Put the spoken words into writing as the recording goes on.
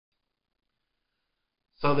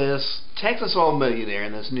So this Texas oil millionaire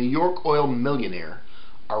and this New York oil millionaire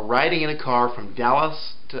are riding in a car from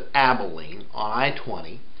Dallas to Abilene on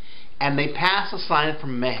I-20, and they pass a sign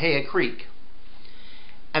from Mexia Creek.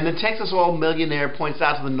 And the Texas oil millionaire points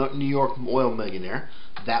out to the New York oil millionaire,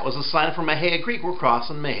 that was a sign from Mexia Creek. We're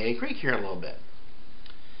crossing Mexia Creek here in a little bit.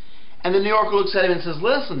 And the New Yorker looks at him and says,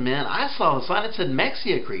 listen, man, I saw the sign. It said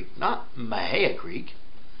Mexia Creek, not Mexia Creek.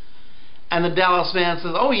 And the Dallas man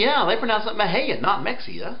says, oh yeah, they pronounce it Mexia, not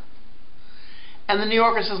Mexia. And the New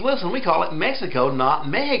Yorker says, listen, we call it Mexico, not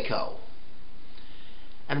Mexico.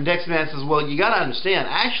 And the Texas man says, well, you got to understand,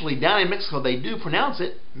 actually down in Mexico they do pronounce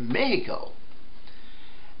it Mexico.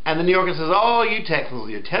 And the New Yorker says, oh, you Texans,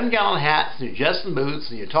 your 10-gallon hats and your Justin boots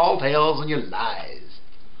and your tall tales and your lies.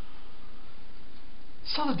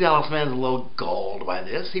 So the Dallas man is a little galled by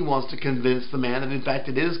this. He wants to convince the man that in fact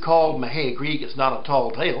it is called Mexia Creek, it's not a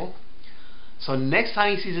tall tale. So next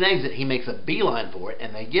time he sees an exit, he makes a beeline for it,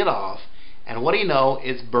 and they get off, and what do you know,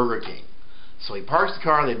 it's Burger King. So he parks the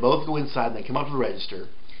car, they both go inside, and they come up to the register.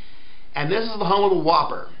 And this is the home of the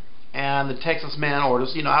Whopper. And the Texas man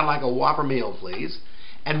orders, I'd like a Whopper meal, please.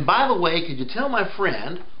 And by the way, could you tell my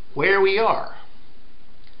friend where we are?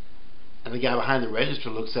 And the guy behind the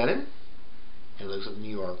register looks at him, and looks at the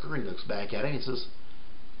New Yorker, and looks back at him, and he says,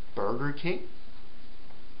 Burger King?